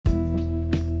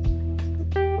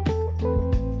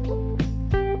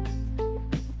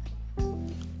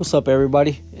What's up,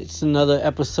 everybody? It's another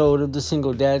episode of the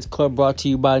Single Dads Club brought to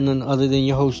you by none other than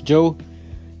your host, Joe.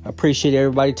 I appreciate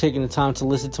everybody taking the time to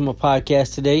listen to my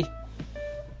podcast today.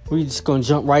 We're just going to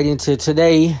jump right into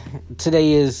today.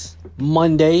 Today is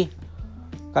Monday.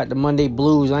 Got the Monday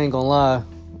blues, I ain't going to lie.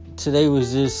 Today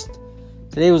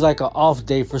was like an off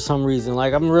day for some reason.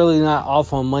 Like, I'm really not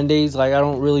off on Mondays. Like, I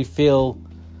don't really feel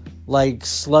like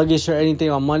sluggish or anything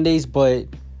on Mondays, but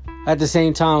at the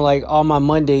same time, like, all my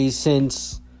Mondays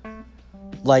since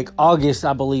like August,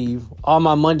 I believe, all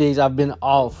my Mondays I've been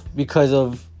off because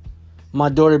of my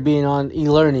daughter being on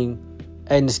e-learning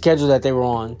and the schedule that they were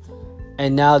on.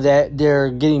 And now that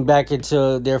they're getting back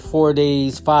into their 5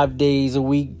 days a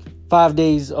week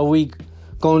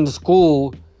going to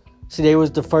school, today was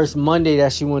the first Monday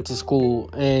that she went to school.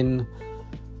 And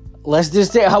let's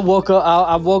just say I woke up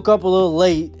a little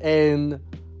late, and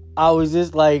I was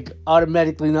just like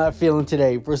automatically not feeling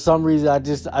today. For some reason, I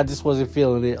just wasn't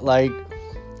feeling it. Like,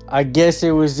 I guess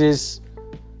it was just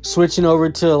switching over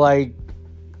to like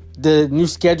the new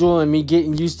schedule and me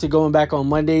getting used to going back on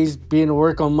Mondays, being to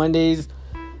work on Mondays.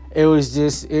 It was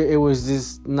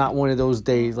just not one of those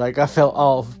days. Like, I felt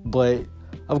off. But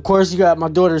of course, you got my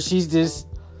daughter. She's just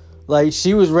like,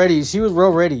 she was ready. She was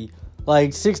real ready.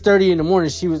 Like 6:30 in the morning,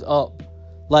 she was up.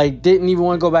 Like, didn't even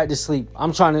want to go back to sleep.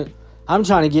 I'm trying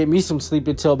to get me some sleep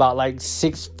until about like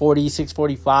 6:40,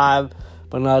 6:45.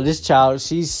 But no, this child,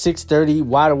 she's 6:30,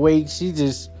 wide awake. She's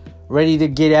just ready to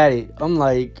get at it. I'm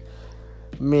like,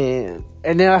 man.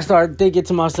 And then I started thinking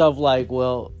to myself, like,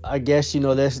 well, I guess,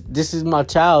 this is my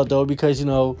child, though, because,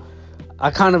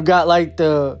 I kind of got like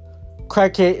the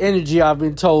crackhead energy I've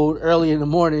been told early in the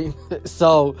morning.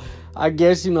 So I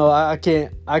guess, I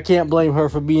can't blame her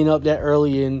for being up that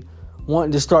early and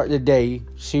wanting to start the day.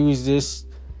 She was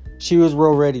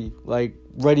real ready, like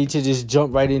ready to just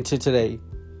jump right into today.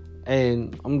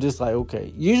 And I'm just like,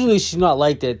 okay. Usually she's not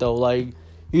like that, though. Like,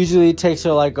 usually it takes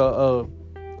her like a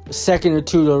second or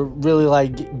two to really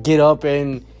like get up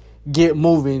and get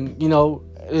moving.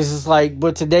 It's just like,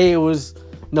 but today it was,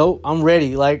 nope, I'm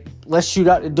ready. Like, let's shoot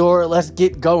out the door. Let's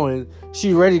get going.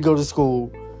 She's ready to go to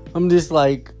school. I'm just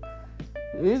like,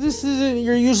 this isn't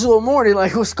your usual morning.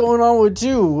 Like, what's going on with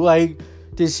you? Like,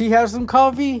 did she have some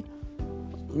coffee?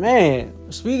 Man,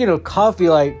 speaking of coffee,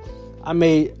 like,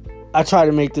 I tried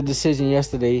to make the decision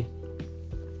yesterday,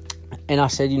 and I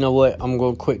said, you know what, I'm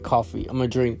going to quit coffee. I'm going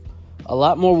to drink a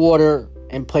lot more water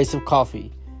in place of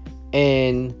coffee.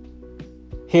 And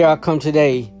here I come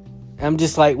today. I'm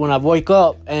just like, when I wake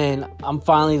up and I'm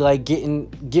finally like getting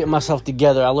myself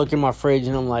together, I look in my fridge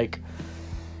and I'm like,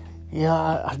 yeah,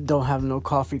 I don't have no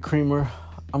coffee creamer.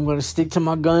 I'm going to stick to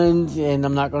my guns, and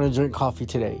I'm not going to drink coffee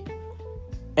today.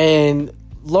 And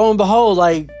lo and behold,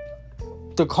 like,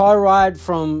 the car ride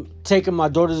from taking my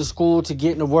daughter to school to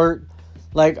getting to work,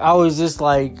 like, I was just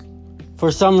like,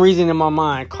 for some reason in my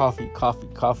mind, coffee.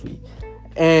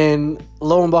 And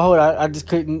lo and behold, I just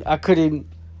couldn't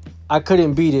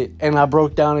beat it. And I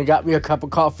broke down and got me a cup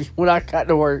of coffee when I got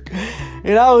to work.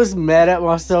 And I was mad at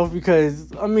myself because,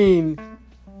 I mean,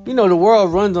 the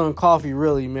world runs on coffee,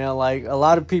 really, man. Like, a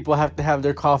lot of people have to have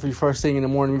their coffee first thing in the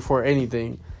morning before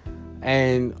anything.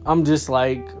 And I'm just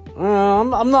like,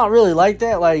 I'm not really like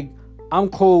that. Like, I'm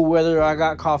cool whether I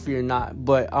got coffee or not,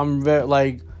 but I'm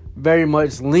very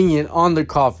much lenient on the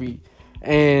coffee.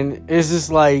 And it's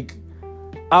just like,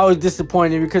 I was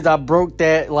disappointed because I broke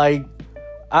that, like,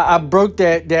 I broke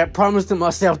that promise to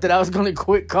myself that I was going to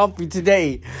quit coffee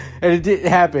today, and it didn't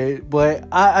happen. But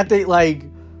I think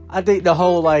the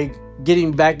whole, like,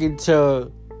 getting back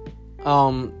into,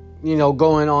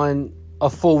 going on a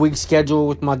full week schedule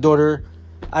with my daughter,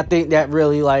 I think that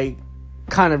really, like,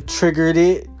 kind of triggered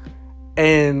it.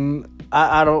 And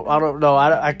I don't know.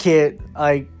 I can't,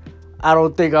 like, I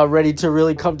don't think I'm ready to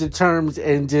really come to terms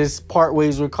and just part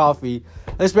ways with coffee,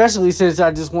 especially since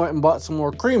I just went and bought some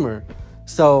more creamer.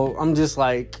 So I'm just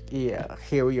like, yeah,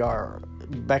 here we are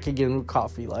back again with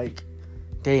coffee. Like,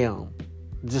 damn.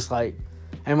 Just like,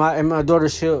 and my daughter,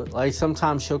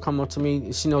 sometimes she'll come up to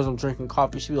me. She knows I'm drinking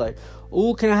coffee. She'll be like,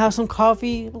 "Ooh, can I have some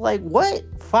coffee?" Like, what?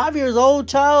 5 years old,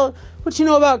 child? What you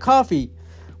know about coffee?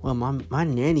 Well, my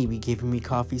nanny be giving me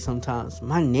coffee sometimes. I'm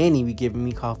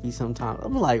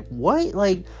like, what?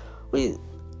 Like, wait,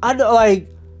 I don't, like,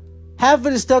 half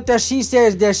of the stuff that she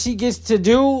says that she gets to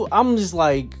do, I'm just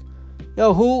like,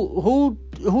 yo, who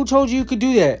told you could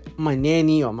do that? My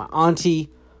nanny or my auntie?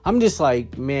 I'm just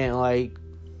like, man, like,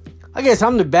 I guess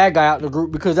I'm the bad guy out in the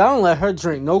group because I don't let her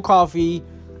drink no coffee.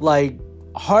 Like,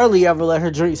 hardly ever let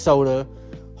her drink soda.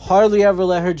 Hardly ever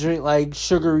let her drink, like,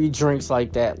 sugary drinks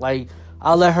like that. Like,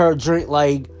 I let her drink,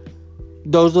 like,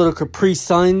 those little Capri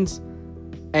Suns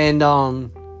and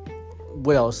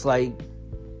what else? Like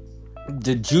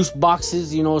the juice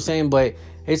boxes, you know what I'm saying? But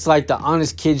it's like the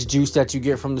Honest Kids juice that you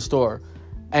get from the store.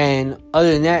 And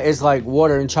other than that, it's like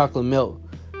water and chocolate milk.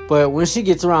 But when she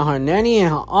gets around her nanny and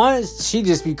her aunts, she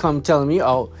just become telling me,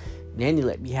 oh, nanny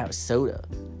let me have a soda.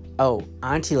 Oh,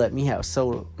 auntie let me have a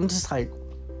soda. I'm just like,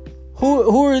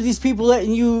 who are these people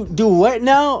letting you do what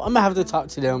now? I'm gonna have to talk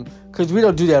to them, because we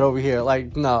don't do that over here.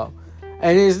 Like, no.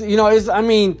 And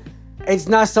it's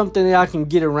not something that I can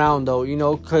get around though,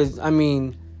 because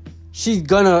she's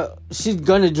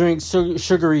gonna drink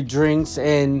sugary drinks,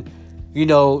 and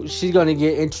she's gonna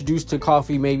get introduced to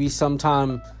coffee maybe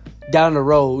sometime down the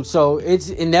road. So it's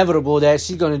inevitable that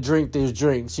she's gonna drink those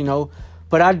drinks,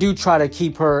 But I do try to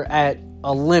keep her at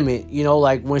a limit,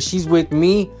 like when she's with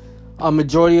me, a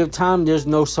majority of time there's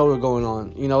no soda going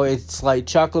on. It's like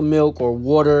chocolate milk or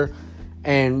water,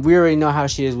 and we already know how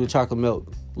she is with chocolate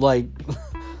milk. Like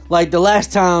the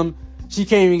last time she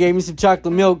came and gave me some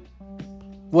chocolate milk,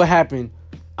 what happened?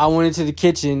 I went into the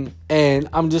kitchen and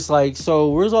I'm just like, so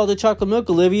where's all the chocolate milk,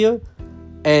 Olivia?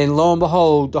 And lo and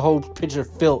behold, the whole pitcher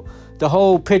fell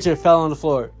on the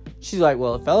floor. She's like,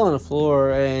 well, it fell on the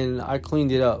floor and I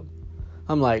cleaned it up.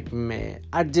 I'm like, man,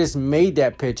 I just made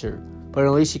that pitcher, but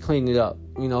at least she cleaned it up,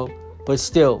 But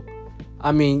still,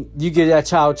 you give that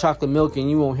child chocolate milk and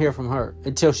you won't hear from her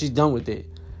until she's done with it.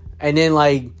 And then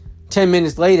like 10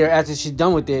 minutes later, after she's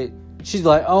done with it, she's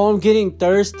like, oh, I'm getting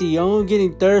thirsty.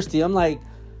 I'm like,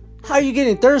 how are you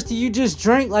getting thirsty? You just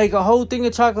drank like a whole thing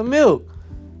of chocolate milk.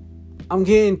 I'm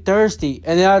getting thirsty.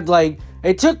 And then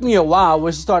it took me a while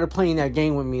when she started playing that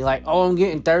game with me. Like, oh, I'm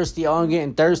getting thirsty.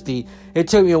 It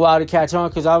took me a while to catch on,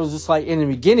 because I was just like, in the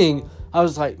beginning, I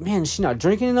was like, man, is she not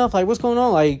drinking enough? Like, what's going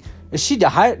on? Like, is she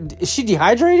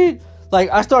dehydrated?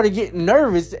 Like, I started getting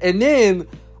nervous. And then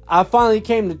I finally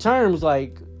came to terms,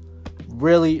 like,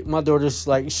 really, my daughter's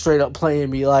like straight up playing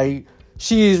me. Like,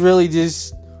 she is really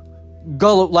just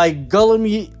gulling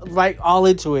me right all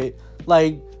into it.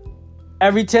 Like,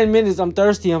 every 10 minutes I'm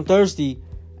thirsty,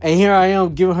 and here I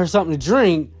am giving her something to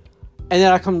drink, and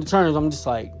then I come to terms, I'm just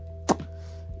like,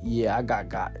 yeah, I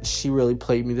got. She really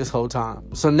played me this whole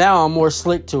time. So now I'm more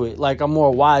slick to it. Like, I'm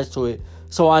more wise to it.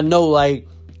 So I know like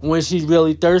when she's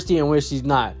really thirsty and when she's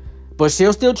not. But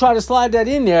she'll still try to slide that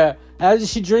in there after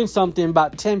she drinks something.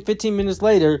 About 10-15 minutes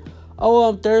later, oh,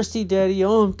 I'm thirsty, daddy.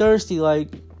 Oh, I'm thirsty. Like,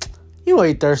 you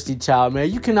ain't thirsty, child,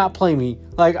 man. You cannot play me.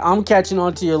 Like, I'm catching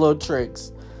on to your little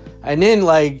tricks. And then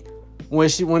like when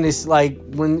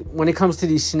it comes to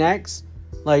these snacks,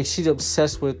 like, she's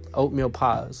obsessed with oatmeal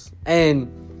pies.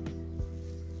 And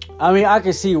I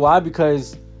can see why,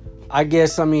 because I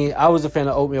guess I was a fan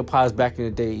of oatmeal pies back in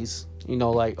the days.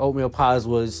 Like, oatmeal pies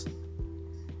was,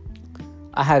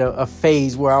 I had a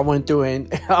phase where I went through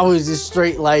and I was just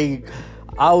straight, like,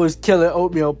 I was killing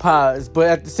oatmeal pies. But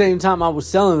at the same time, I was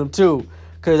selling them too,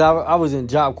 because I was in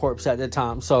Job Corps at that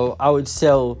time. So I would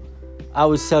sell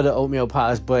the oatmeal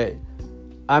pies. But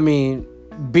being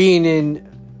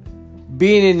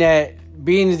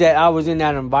that I was in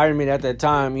that environment at that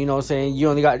time, you know what I'm saying, you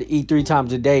only got to eat 3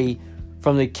 times a day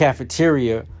from the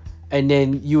cafeteria, and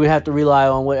then you would have to rely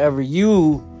on whatever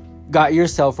you got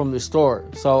yourself from the store.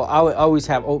 So I would always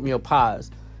have oatmeal pies,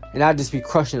 and I'd just be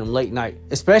crushing them late night,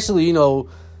 especially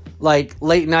like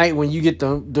late night when you get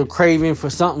the craving for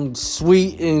something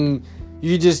sweet and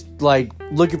you just like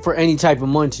looking for any type of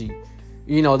munchie.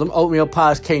 Them oatmeal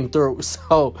pies came through.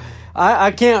 So I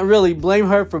can't really blame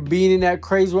her for being in that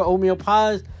craze with oatmeal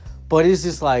pies, but it's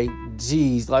just like,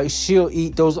 geez, like, she'll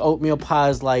eat those oatmeal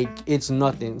pies like it's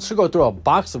nothing. She'll go through a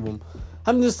box of them.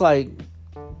 I'm just like,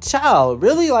 child,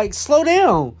 really? Like, slow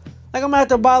down. Like, I'm gonna have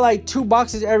to buy like 2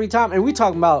 boxes every time. And we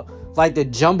talking about like the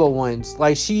jumbo ones.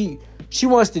 Like, she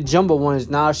wants the jumbo ones.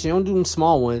 Nah, she don't do them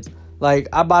small ones. Like,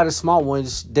 I buy the small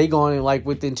ones, they gone in like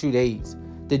within 2 days.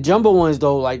 The jumbo ones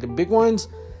though, like the big ones,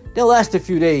 they'll last a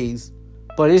few days.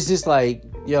 But it's just like,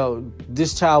 yo,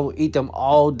 this child will eat them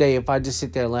all day if I just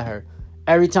sit there and let her.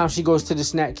 Every time she goes to the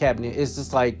snack cabinet, it's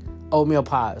just like oatmeal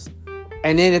pies.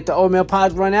 And then if the oatmeal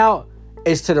pies run out,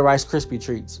 it's to the Rice Krispie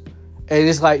treats. And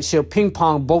it's like she'll ping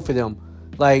pong both of them.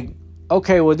 Like,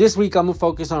 okay, well, this week I'm going to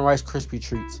focus on Rice Krispie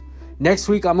treats. Next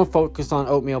week I'm going to focus on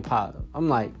oatmeal pie. I'm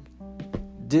like,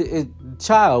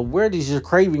 child, where does your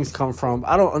cravings come from?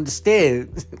 I don't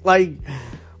understand. Like,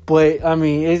 but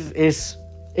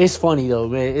it's funny though,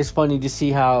 man. It's funny to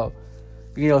see how,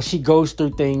 she goes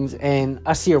through things, and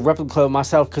I see a replica of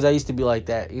myself, because I used to be like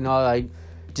that, like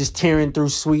just tearing through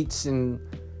sweets and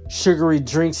sugary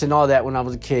drinks and all that when I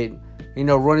was a kid,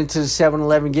 running to the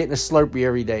 7-Eleven, getting a Slurpee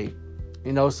every day,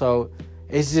 so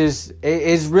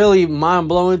it's really mind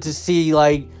blowing to see,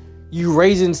 like, you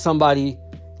raising somebody,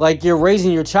 like, you're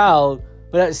raising your child,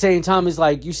 but at the same time, it's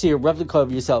like you see a replica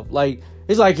of yourself. Like,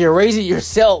 it's like you're raising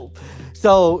yourself.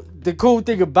 So the cool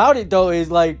thing about it, though, is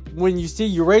like when you see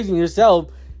you raising yourself,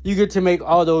 you get to make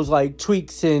all those like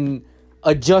tweaks and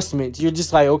adjustments. You're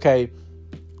just like, okay,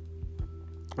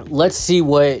 let's see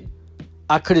what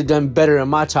I could have done better in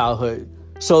my childhood.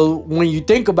 So when you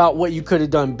think about what you could have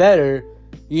done better,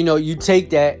 you know, you take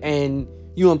that and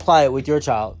you apply it with your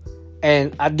child.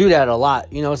 And I do that a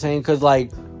lot, you know what I'm saying? Because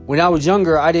like when I was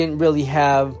younger, I didn't really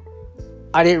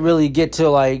get to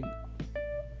like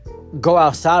go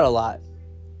outside a lot.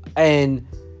 And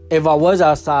if I was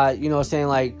outside, you know what I'm saying,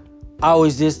 like I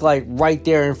was just like right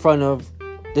there in front of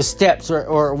the steps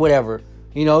or whatever,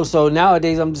 you know. So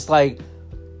nowadays I'm just like,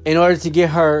 in order to get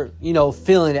her, you know,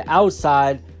 feeling it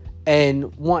outside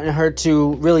and wanting her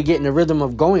to really get in the rhythm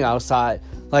of going outside,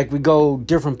 like we go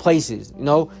different places, you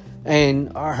know.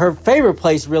 And her favorite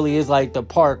place really is like the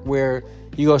park where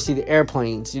you go see the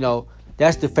airplanes, you know.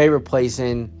 That's the favorite place,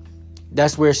 and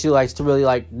that's where she likes to really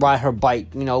like ride her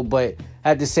bike, you know. But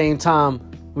at the same time,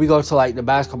 we go to like the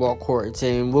basketball courts,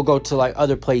 and we'll go to like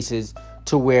other places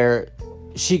to where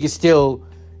she can still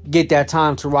get that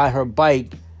time to ride her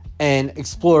bike and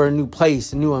explore a new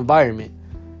place, a new environment.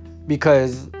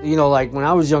 Because, you know, like when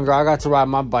I was younger, I got to ride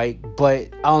my bike, but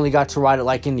I only got to ride it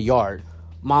like in the yard.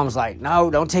 Mom's like, no,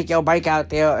 don't take your bike out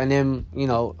there. And then, you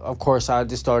know, of course, I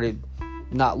just started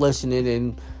not listening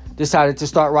and decided to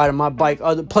start riding my bike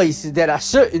other places that I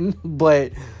shouldn't.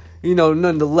 But, you know,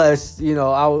 nonetheless, you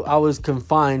know, I was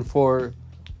confined for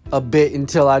a bit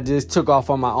until I just took off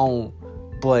on my own.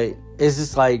 But it's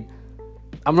just like,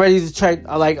 I'm ready to take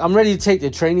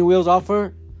the training wheels off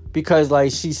her because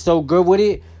like she's so good with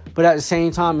it. But at the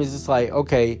same time, it's just like,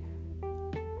 okay,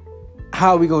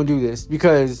 how are we going to do this?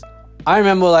 Because I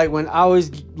remember like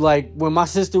when my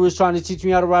sister was trying to teach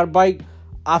me how to ride a bike,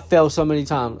 I fell so many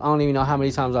times. I don't even know how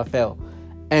many times I fell.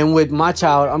 And with my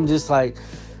child, I'm just like,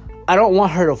 I don't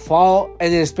want her to fall.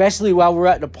 And then especially while we're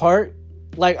at the park,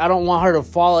 like I don't want her to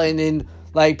fall and then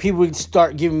like people would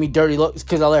start giving me dirty looks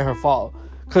because I let her fall.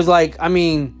 Because like, I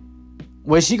mean,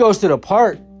 when she goes to the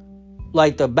park,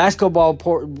 like the basketball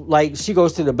court, like she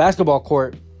goes to the basketball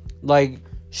court, like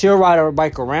she'll ride her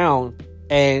bike around,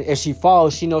 and if she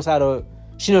falls, she knows how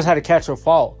to catch her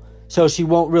fall, so she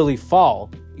won't really fall.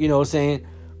 You know what I'm saying?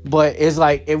 But it's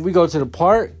like if we go to the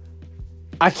park,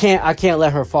 I can't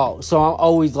let her fall. So I'm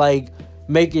always like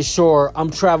making sure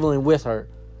I'm traveling with her,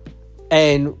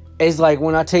 and it's like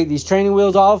when I take these training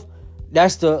wheels off,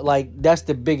 that's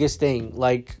the biggest thing.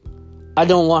 Like I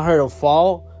don't want her to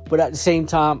fall. But at the same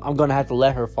time, I'm going to have to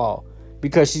let her fall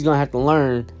because she's going to have to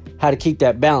learn how to keep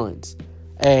that balance.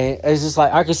 And it's just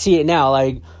like, I can see it now.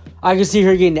 Like, I can see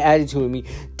her getting the attitude with me.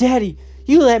 Daddy,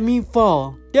 you let me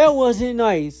fall. That wasn't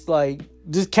nice. Like,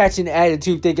 just catching the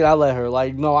attitude thinking I let her.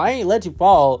 Like, no, I ain't let you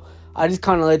fall. I just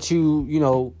kind of let you, you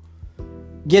know,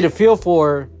 get a feel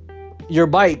for your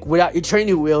bike without your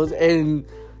training wheels and,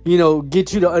 you know,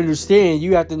 get you to understand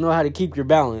you have to know how to keep your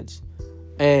balance.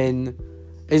 And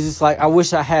it's just like, I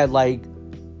wish I had like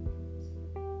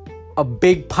a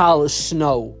big pile of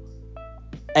snow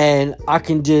and I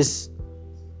can just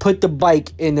put the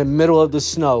bike in the middle of the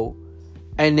snow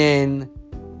and then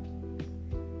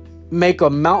make a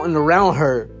mountain around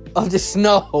her of the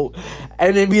snow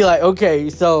and then be like, okay,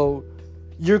 so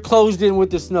you're closed in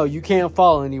with the snow. You can't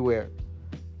fall anywhere.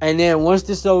 And then once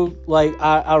the snow, like,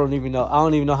 I don't even know. I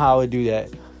don't even know how I would do that.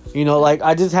 You know, like,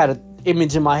 I just had an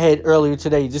image in my head earlier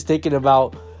today just thinking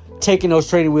about taking those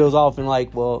training wheels off and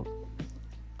like, well,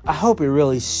 I hope it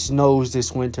really snows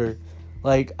this winter.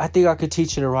 Like, I think I could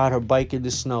teach her to ride her bike in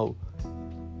the snow.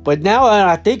 But now when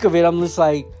I think of it, I'm just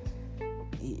like,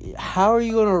 how are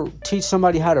you going to teach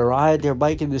somebody how to ride their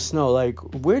bike in the snow? Like,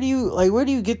 where do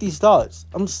you get these thoughts?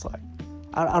 I'm just like,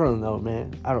 I don't know,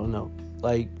 man. I don't know.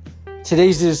 Like,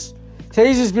 today's just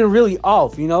been really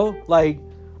off, you know? Like,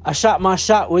 I shot my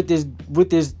shot with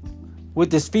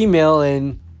this female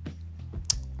and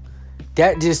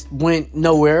that just went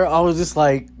nowhere. I was just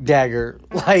like, dagger.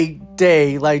 Like,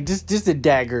 dang. Like, just a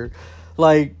dagger.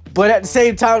 Like, but at the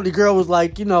same time, the girl was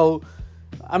like, you know,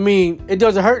 I mean, it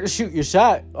doesn't hurt to shoot your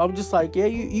shot. I'm just like, yeah,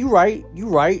 you right. You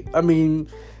right. I mean,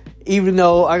 even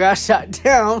though I got shot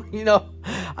down, you know,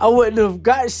 I wouldn't have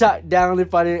got shot down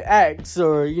if I didn't ask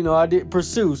or, you know, I didn't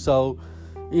pursue. So,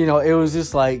 you know, it was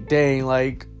just like, dang,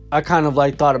 like, I kind of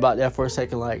like thought about that for a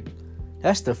second. Like,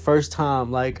 that's the first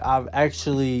time, like, I've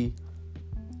actually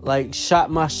like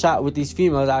shot my shot with these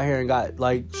females out here and got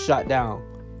like shot down.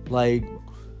 Like,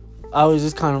 I was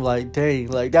just kind of like,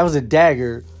 dang, like that was a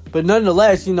dagger. But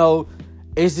nonetheless, you know,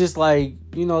 it's just like,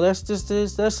 you know,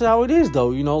 that's how it is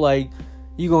though. You know, like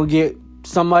you gonna get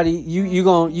somebody, you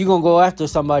gonna go after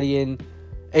somebody, and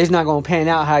it's not gonna pan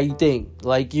out how you think.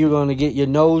 Like, you're gonna get your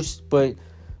nose, but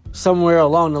somewhere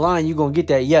along the line, you're gonna get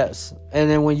that yes. And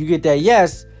then when you get that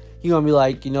yes, you're gonna be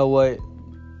like, you know what?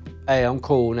 Hey, I'm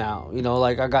cool now. You know,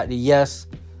 like, I got the yes.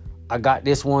 I got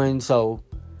this one. So,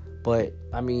 but,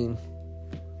 I mean,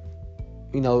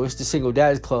 you know, it's the single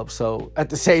dads club. So, at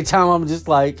the same time, I'm just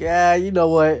like, yeah, you know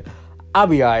what? I'll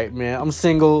be all right, man. I'm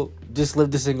single. Just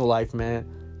live the single life, man.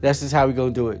 That's just how we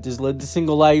gonna do it. Just live the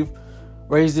single life,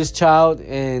 raise this child,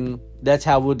 and that's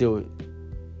how we'll do it.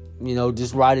 You know,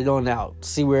 just ride it on out.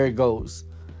 See where it goes.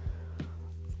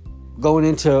 Going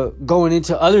into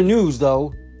other news,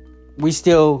 though, we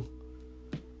still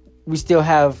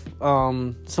have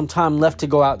some time left to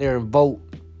go out there and vote.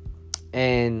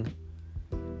 And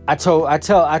I tell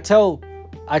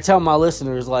my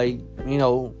listeners, like, you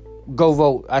know, go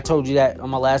vote. I told you that on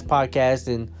my last podcast,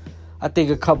 and I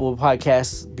think a couple of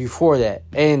podcasts before that.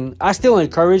 And I still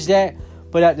encourage that,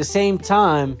 but at the same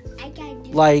time,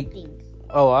 like,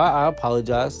 oh, I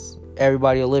apologize.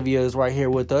 Everybody, Olivia is right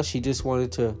here with us. She just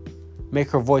wanted to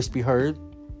make her voice be heard.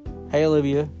 Hey,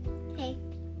 Olivia. Hey.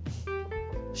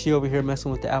 She over here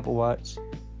messing with the Apple Watch.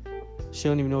 She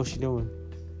don't even know what she's doing.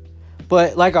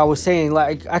 But like I was saying,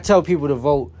 like, I tell people to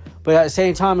vote. But at the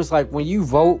same time, it's like, when you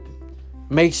vote,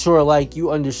 make sure, like,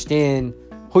 you understand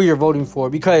who you're voting for.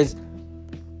 Because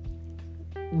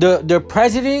the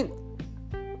president,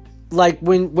 like,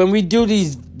 when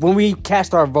we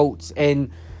cast our votes, and,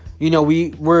 you know,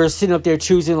 we're sitting up there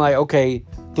choosing, like, okay,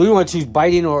 do we want to choose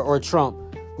Biden or Trump?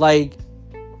 Like,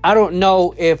 I don't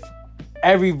know if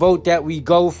every vote that we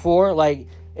go for, like,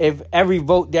 if every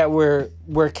vote that we're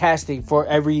casting for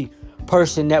every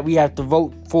person that we have to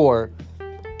vote for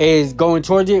is going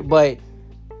towards it, but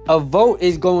a vote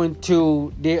is going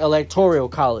to the Electoral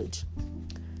College.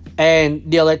 And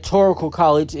the Electoral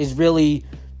College is really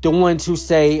the ones who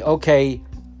say, okay,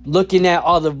 looking at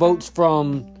all the votes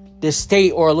from the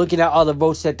state, or looking at all the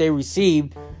votes that they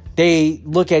received, they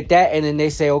look at that and then they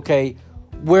say, okay,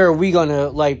 where are we gonna,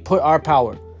 like, put our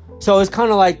power? So it's kind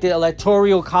of like the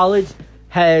Electoral College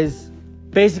has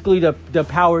basically the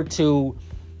power to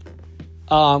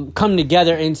come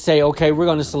together and say, okay, we're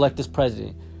gonna select this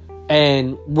president,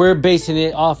 and we're basing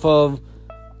it off of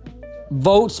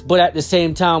votes, but at the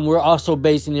same time, we're also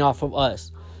basing it off of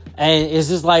us. And it's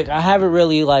just like, I haven't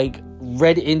really, like,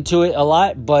 read into it a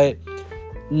lot, but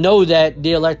know that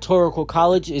the Electoral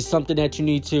College is something that you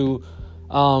need to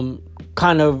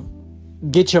kind of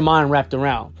get your mind wrapped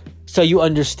around, so you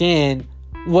understand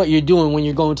what you're doing when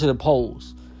you're going to the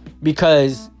polls.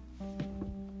 Because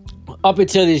up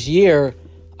until this year,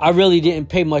 I really didn't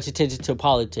pay much attention to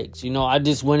politics. You know, I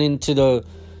just went into the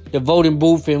voting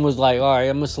booth and was like, all right,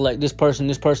 I'm gonna select this person,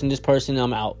 and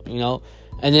I'm out, you know.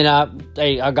 And then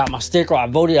I got my sticker, I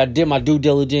voted, I did my due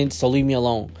diligence, so leave me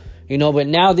alone, you know. But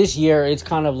now this year, it's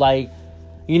kind of like,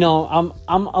 you know,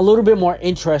 I'm a little bit more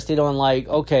interested on, like,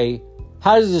 okay,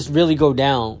 how does this really go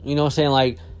down? You know what I'm saying?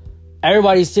 Like,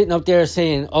 everybody's sitting up there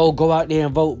saying, oh, go out there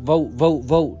and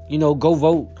vote, you know, go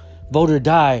vote or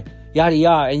die, yada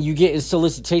yada. And you getting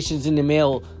solicitations in the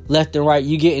mail left and right.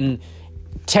 You getting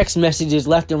text messages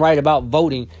left and right about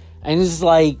voting. And it's just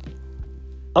like,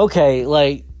 okay,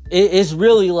 like, it's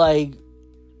really, like,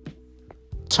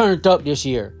 turned up this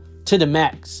year to the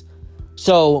max.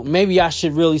 So maybe I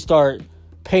should really start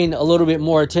paying a little bit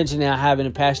more attention than I have in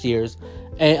the past years,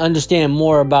 and understand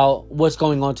more about what's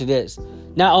going on to this.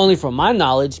 Not only from my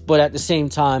knowledge, but at the same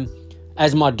time,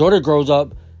 as my daughter grows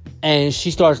up and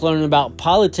she starts learning about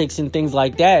politics and things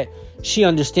like that, she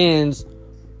understands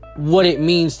what it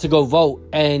means to go vote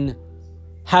and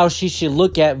how she should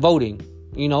look at voting,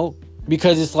 you know?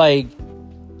 Because it's like,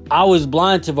 I was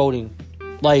blind to voting.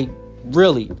 Like,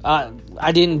 really.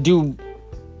 I didn't do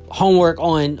homework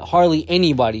on hardly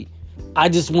anybody. I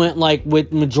just went, like,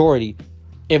 with majority.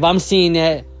 If I'm seeing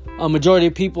that a majority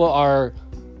of people are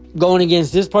going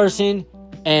against this person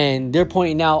and they're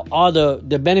pointing out all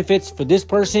the benefits for this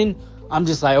person, I'm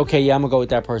just like, okay, yeah, I'm gonna go with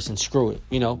that person. Screw it,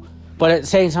 you know. But at the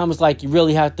same time, it's like, you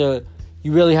really have to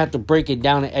break it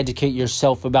down and educate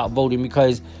yourself about voting,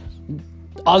 because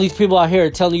all these people out here are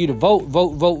telling you to vote.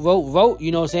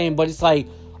 You know what I'm saying? But it's like,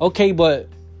 okay, but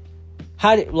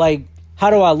how do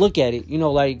I look at it? You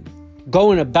know, like,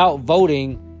 going about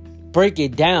voting, break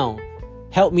it down.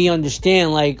 Help me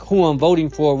understand, like, who I'm voting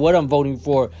for, what I'm voting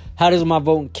for. How does my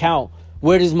vote count?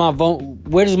 Where does my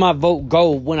vote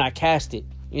go when I cast it?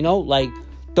 You know, like,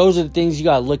 those are the things you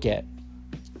gotta look at.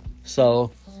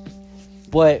 So,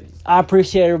 but I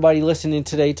appreciate everybody listening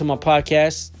today to my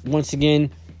podcast. Once again,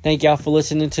 thank y'all for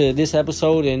listening to this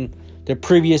episode and the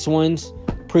previous ones.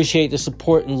 Appreciate the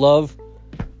support and love.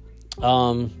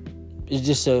 It's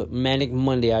just a manic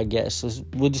Monday, I guess.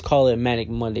 We'll just call it Manic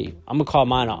Monday. I'm gonna call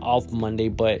mine an off Monday,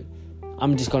 but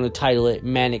I'm just gonna title it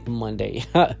Manic Monday.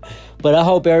 But I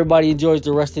hope everybody enjoys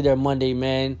the rest of their Monday,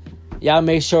 man. Y'all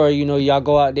make sure, y'all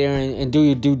go out there and do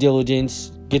your due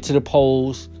diligence. Get to the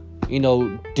polls.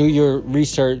 Do your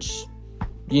research.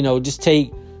 Just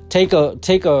take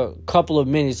a couple of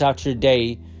minutes out your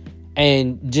day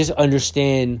and just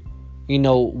understand,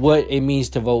 what it means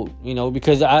to vote.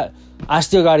 Because I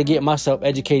still got to get myself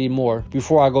educated more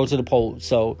before I go to the polls.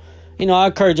 So, I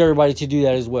encourage everybody to do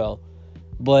that as well.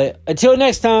 But until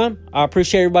next time, I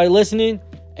appreciate everybody listening.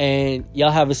 And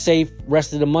y'all have a safe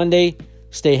rest of the Monday.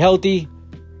 Stay healthy.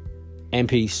 And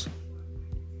peace.